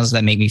the emails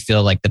that make me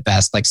feel like the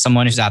best. Like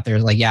someone who's out there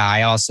like, yeah,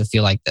 I also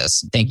feel like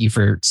this. Thank you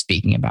for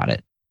speaking about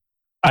it.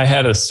 I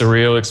had a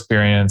surreal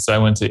experience. I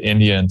went to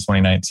India in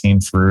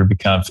 2019 for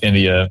RubyConf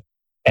India.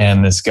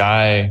 And this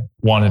guy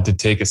wanted to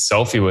take a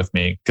selfie with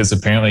me because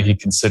apparently he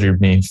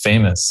considered me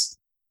famous.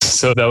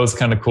 So that was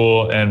kind of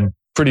cool and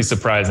pretty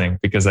surprising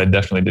because I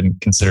definitely didn't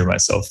consider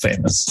myself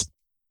famous.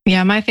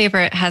 Yeah, my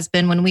favorite has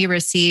been when we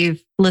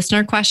receive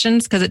listener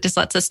questions, because it just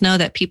lets us know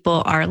that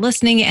people are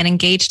listening and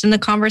engaged in the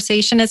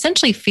conversation,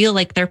 essentially feel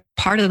like they're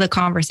part of the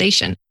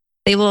conversation.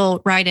 They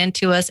will write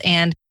into us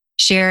and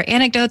share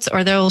anecdotes,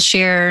 or they'll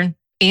share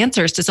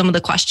answers to some of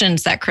the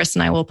questions that Chris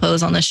and I will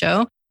pose on the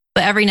show.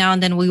 But every now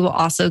and then we will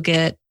also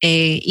get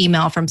an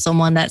email from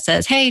someone that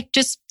says, hey,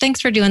 just thanks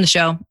for doing the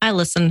show. I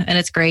listen and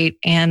it's great.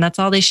 And that's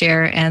all they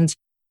share. And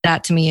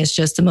that to me is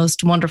just the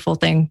most wonderful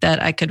thing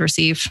that I could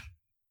receive.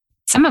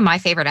 Some of my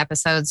favorite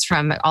episodes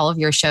from all of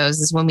your shows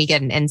is when we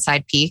get an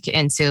inside peek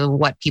into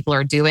what people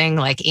are doing,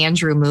 like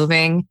Andrew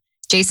moving,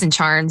 Jason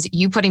Charnes.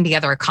 You putting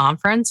together a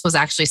conference was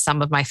actually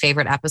some of my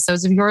favorite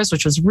episodes of yours,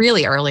 which was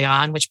really early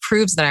on, which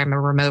proves that I'm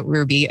a remote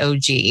Ruby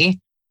OG.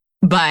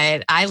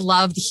 But I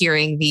loved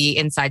hearing the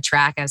inside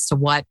track as to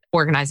what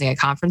organizing a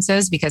conference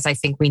is, because I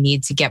think we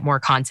need to get more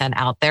content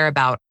out there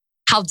about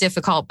how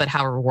difficult, but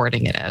how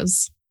rewarding it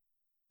is.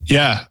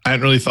 Yeah, I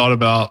hadn't really thought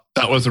about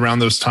that. Was around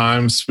those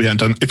times we hadn't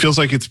done. It feels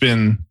like it's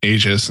been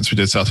ages since we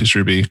did Southeast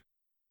Ruby,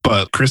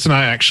 but Chris and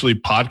I actually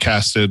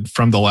podcasted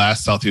from the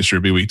last Southeast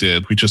Ruby we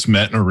did. We just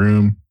met in a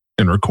room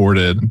and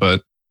recorded.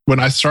 But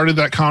when I started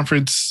that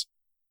conference,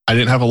 I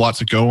didn't have a lot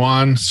to go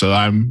on. So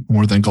I'm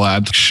more than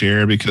glad to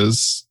share,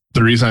 because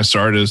the reason I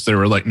started is there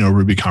were like no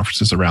Ruby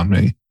conferences around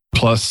me.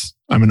 Plus,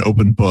 I'm an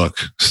open book.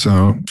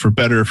 So for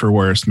better or for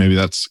worse, maybe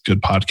that's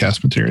good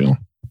podcast material.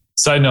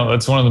 Side note,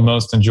 that's one of the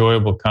most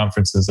enjoyable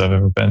conferences I've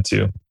ever been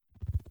to.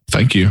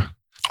 Thank you. Wow.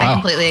 I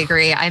completely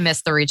agree. I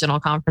miss the regional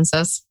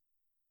conferences.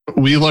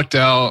 We lucked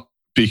out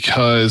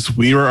because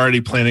we were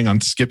already planning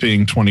on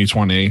skipping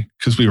 2020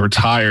 because we were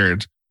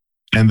tired.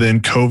 And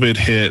then COVID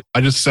hit.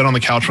 I just sat on the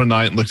couch one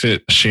night and looked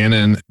at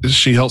Shannon.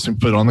 She helps me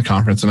put on the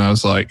conference. And I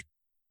was like,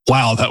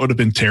 wow, that would have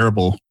been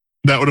terrible.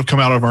 That would have come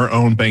out of our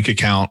own bank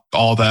account.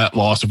 All that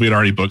lost if we had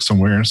already booked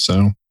somewhere.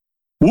 So,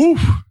 woo,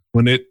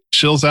 when it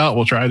chills out,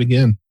 we'll try it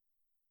again.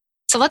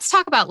 So let's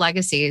talk about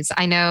legacies.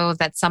 I know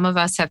that some of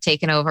us have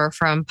taken over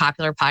from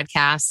popular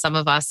podcasts. Some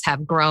of us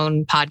have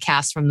grown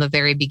podcasts from the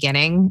very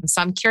beginning.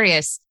 So I'm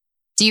curious,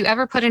 do you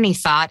ever put any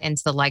thought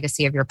into the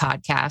legacy of your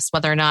podcast,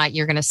 whether or not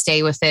you're going to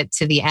stay with it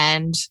to the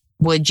end?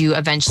 Would you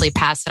eventually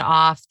pass it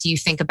off? Do you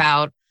think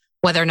about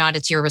whether or not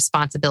it's your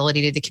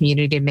responsibility to the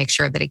community to make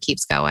sure that it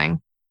keeps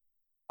going?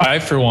 I,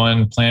 for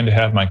one, plan to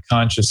have my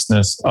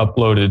consciousness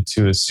uploaded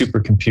to a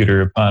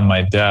supercomputer upon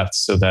my death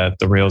so that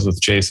the Rails with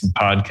Jason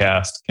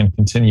podcast can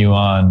continue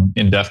on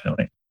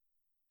indefinitely.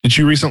 Did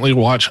you recently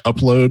watch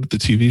Upload, the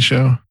TV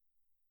show?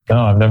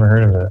 No, I've never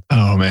heard of it.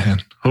 Oh,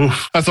 man.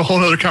 Oof, that's a whole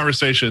other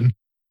conversation.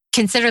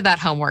 Consider that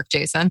homework,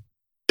 Jason.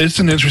 It's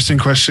an interesting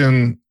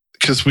question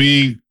because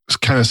we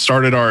kind of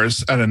started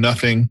ours out of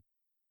nothing.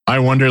 I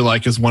wonder,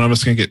 like, is one of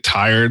us going to get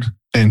tired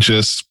and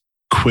just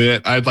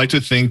quit? I'd like to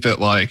think that,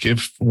 like,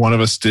 if one of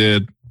us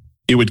did,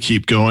 it would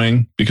keep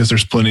going because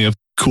there's plenty of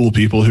cool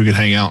people who could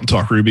hang out and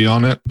talk Ruby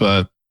on it.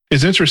 But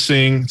it's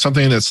interesting,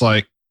 something that's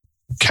like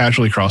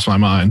casually crossed my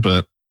mind,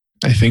 but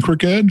I think we're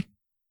good.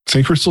 I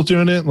think we're still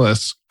doing it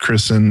unless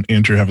Chris and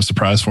Andrew have a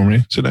surprise for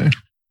me today.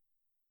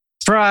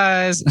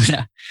 Surprise.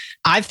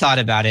 I've thought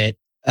about it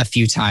a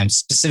few times,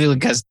 specifically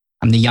because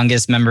I'm the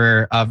youngest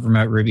member of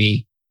Remote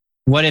Ruby.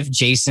 What if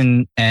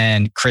Jason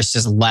and Chris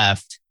just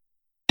left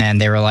and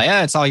they were like,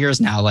 oh, it's all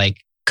yours now? Like,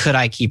 could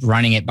I keep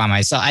running it by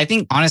myself? I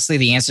think honestly,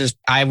 the answer is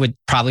I would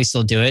probably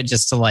still do it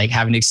just to like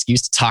have an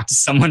excuse to talk to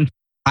someone.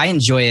 I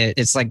enjoy it.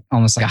 It's like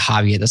almost like a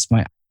hobby at this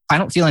point. I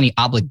don't feel any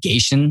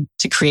obligation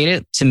to create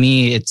it. To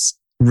me, it's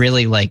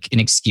really like an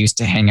excuse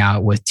to hang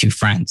out with two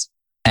friends,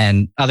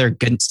 and other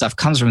good stuff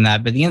comes from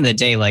that. But at the end of the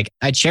day, like,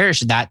 I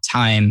cherish that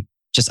time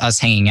just us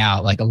hanging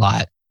out like a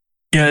lot.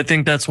 Yeah, I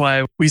think that's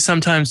why we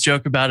sometimes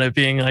joke about it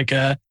being like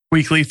a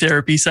weekly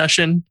therapy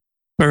session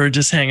where we're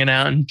just hanging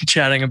out and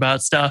chatting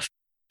about stuff.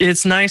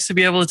 It's nice to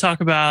be able to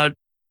talk about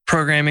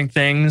programming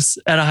things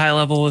at a high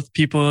level with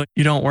people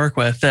you don't work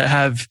with that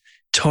have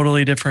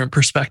totally different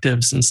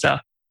perspectives and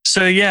stuff.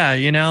 So yeah,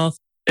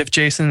 if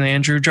Jason and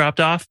Andrew dropped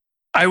off,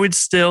 I would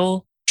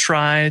still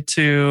try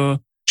to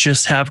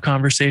just have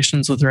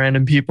conversations with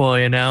random people,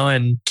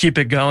 and keep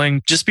it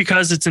going just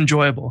because it's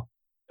enjoyable.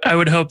 I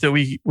would hope that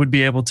we would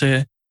be able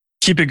to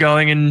keep it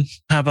going and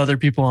have other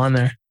people on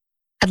there.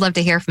 I'd love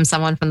to hear from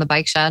someone from the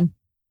Bike Shed.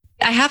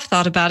 I have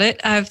thought about it.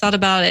 I've thought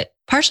about it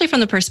partially from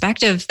the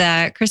perspective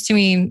that Chris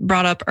Toomey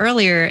brought up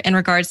earlier in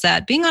regards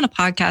that being on a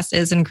podcast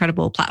is an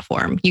incredible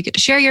platform. You get to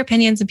share your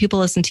opinions and people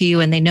listen to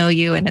you and they know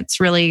you, and it's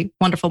really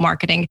wonderful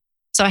marketing.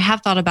 So I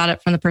have thought about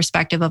it from the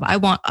perspective of I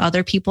want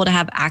other people to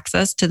have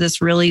access to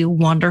this really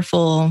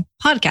wonderful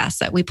podcast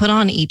that we put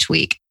on each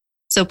week.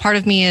 So part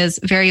of me is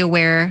very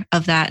aware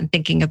of that and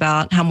thinking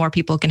about how more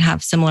people can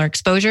have similar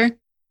exposure.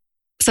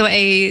 So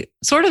a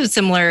sort of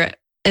similar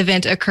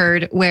event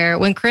occurred where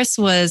when Chris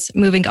was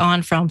moving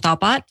on from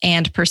Thoughtbot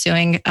and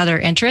pursuing other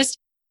interests.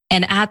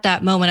 And at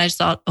that moment, I just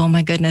thought, oh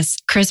my goodness,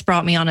 Chris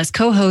brought me on as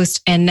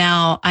co-host and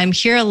now I'm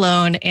here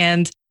alone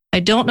and I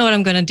don't know what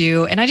I'm going to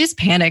do. And I just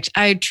panicked.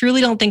 I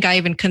truly don't think I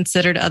even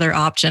considered other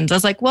options. I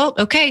was like, well,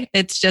 okay,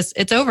 it's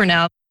over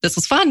now. This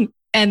was fun.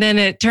 And then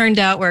it turned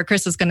out where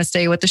Chris is going to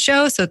stay with the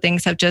show. So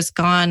things have just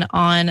gone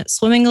on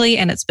swimmingly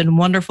and it's been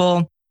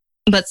wonderful.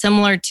 But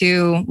similar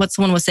to what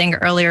someone was saying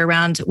earlier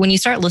around when you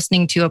start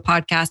listening to a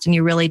podcast and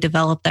you really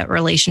develop that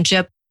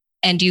relationship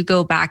and you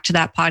go back to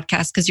that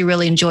podcast because you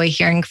really enjoy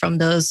hearing from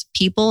those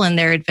people and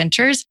their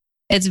adventures,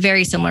 it's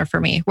very similar for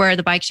me, where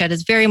the Bike Shed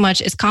is very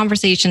much is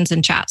conversations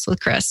and chats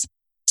with Chris.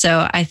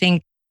 So I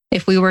think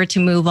if we were to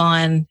move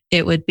on,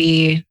 it would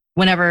be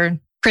whenever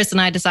Chris and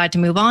I decide to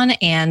move on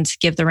and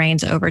give the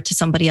reins over to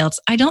somebody else.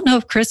 I don't know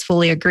if Chris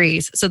fully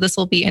agrees. So this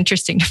will be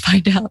interesting to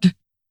find out.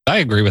 I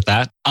agree with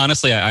that.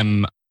 Honestly,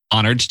 I'm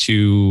honored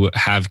to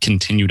have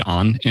continued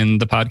on in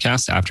the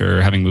podcast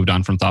after having moved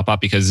on from Thoughtbot,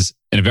 because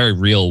in a very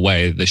real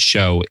way, the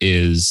show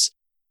is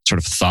sort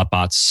of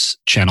Thoughtbot's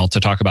channel to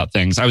talk about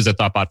things. I was at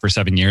Thoughtbot for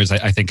 7 years.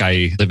 I think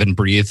I live and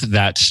breathe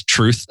that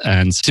truth.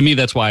 And to me,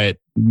 that's why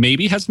it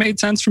maybe has made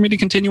sense for me to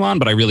continue on.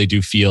 But I really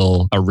do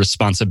feel a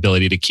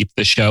responsibility to keep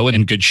the show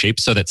in good shape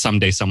so that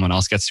someday someone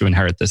else gets to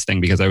inherit this thing,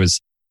 because I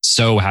was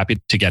so happy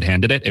to get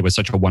handed it. It was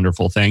such a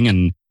wonderful thing.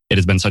 And it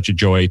has been such a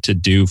joy to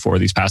do for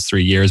these past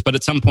 3 years. But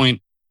at some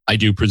point, I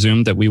do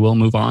presume that we will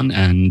move on.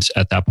 And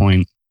at that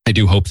point, I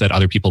do hope that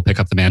other people pick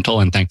up the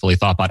mantle. And thankfully,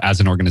 Thoughtbot as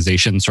an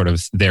organization, sort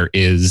of there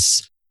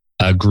is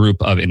a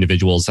group of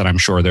individuals that I'm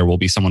sure there will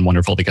be someone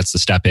wonderful that gets to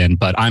step in.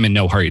 But I'm in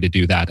no hurry to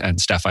do that.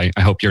 And Steph, I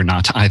hope you're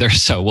not either.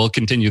 So we'll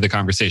continue the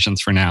conversations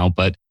for now,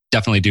 but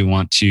definitely do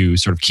want to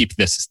sort of keep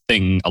this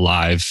thing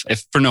alive,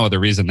 if for no other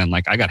reason than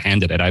like I got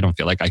handed it. I don't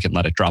feel like I can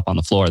let it drop on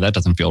the floor. That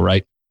doesn't feel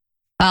right.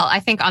 Well, I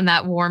think on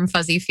that warm,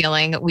 fuzzy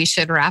feeling, we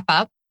should wrap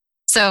up.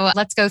 So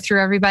let's go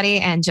through everybody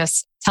and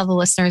just tell the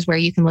listeners where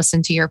you can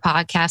listen to your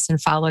podcast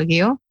and follow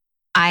you.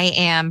 I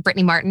am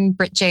Brittany Martin,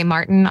 Britt J.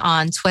 Martin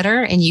on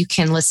Twitter, and you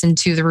can listen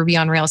to the Ruby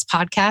on Rails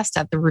podcast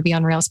at the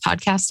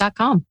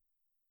rubyonrailspodcast.com.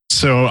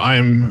 So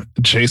I'm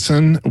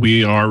Jason.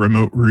 We are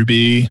Remote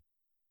Ruby.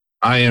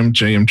 I am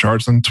JM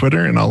Charles on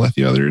Twitter, and I'll let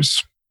the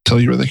others tell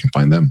you where they can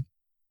find them.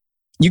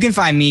 You can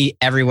find me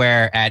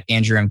everywhere at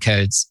Andrew M.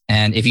 Codes.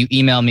 And if you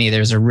email me,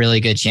 there's a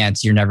really good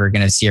chance you're never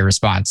going to see a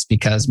response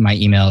because my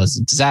email is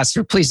a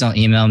disaster. Please don't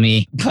email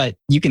me, but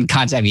you can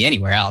contact me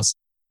anywhere else.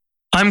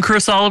 I'm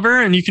Chris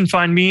Oliver, and you can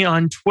find me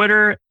on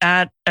Twitter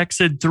at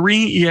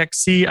Exid3,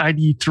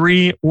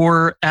 EXCID3,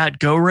 or at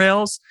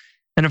GoRails.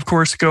 And of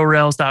course,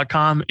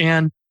 GoRails.com.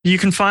 And you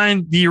can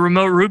find the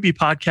Remote Ruby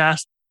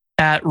podcast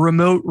at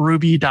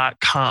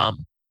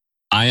remoteruby.com.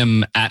 I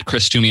am at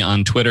Chris Toomey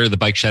on Twitter. The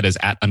Bike Shed is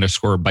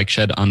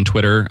 @_BikeShed on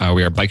Twitter.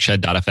 We are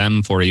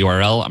bikeshed.fm for a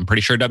URL. I'm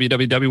pretty sure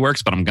www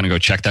works, but I'm going to go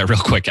check that real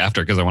quick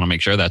after because I want to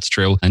make sure that's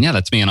true. And yeah,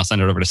 that's me. And I'll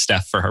send it over to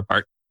Steph for her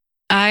part.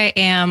 I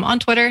am on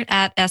Twitter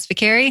at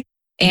 @svicari,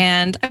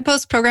 and I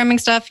post programming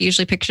stuff,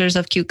 usually pictures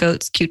of cute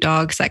goats, cute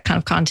dogs, that kind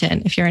of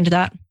content, if you're into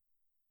that.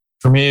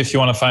 For me, if you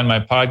want to find my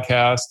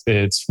podcast,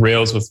 it's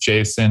Rails with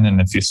Jason.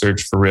 And if you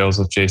search for Rails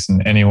with Jason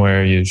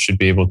anywhere, you should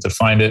be able to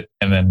find it.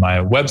 And then my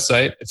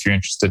website, if you're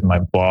interested in my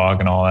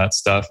blog and all that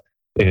stuff,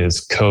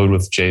 is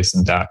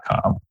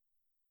codewithjason.com.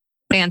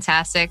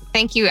 Fantastic.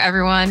 Thank you,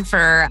 everyone,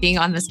 for being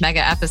on this mega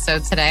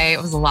episode today.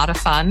 It was a lot of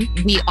fun.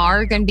 We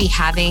are going to be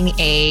having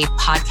a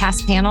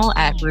podcast panel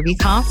at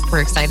RubyConf. We're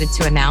excited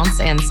to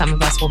announce, and some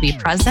of us will be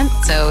present.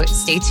 So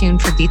stay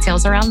tuned for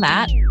details around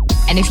that.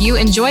 And if you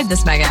enjoyed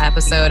this mega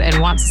episode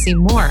and want to see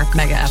more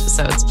mega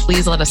episodes,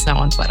 please let us know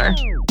on Twitter.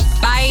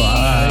 Bye.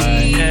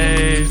 Bye.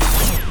 Hey.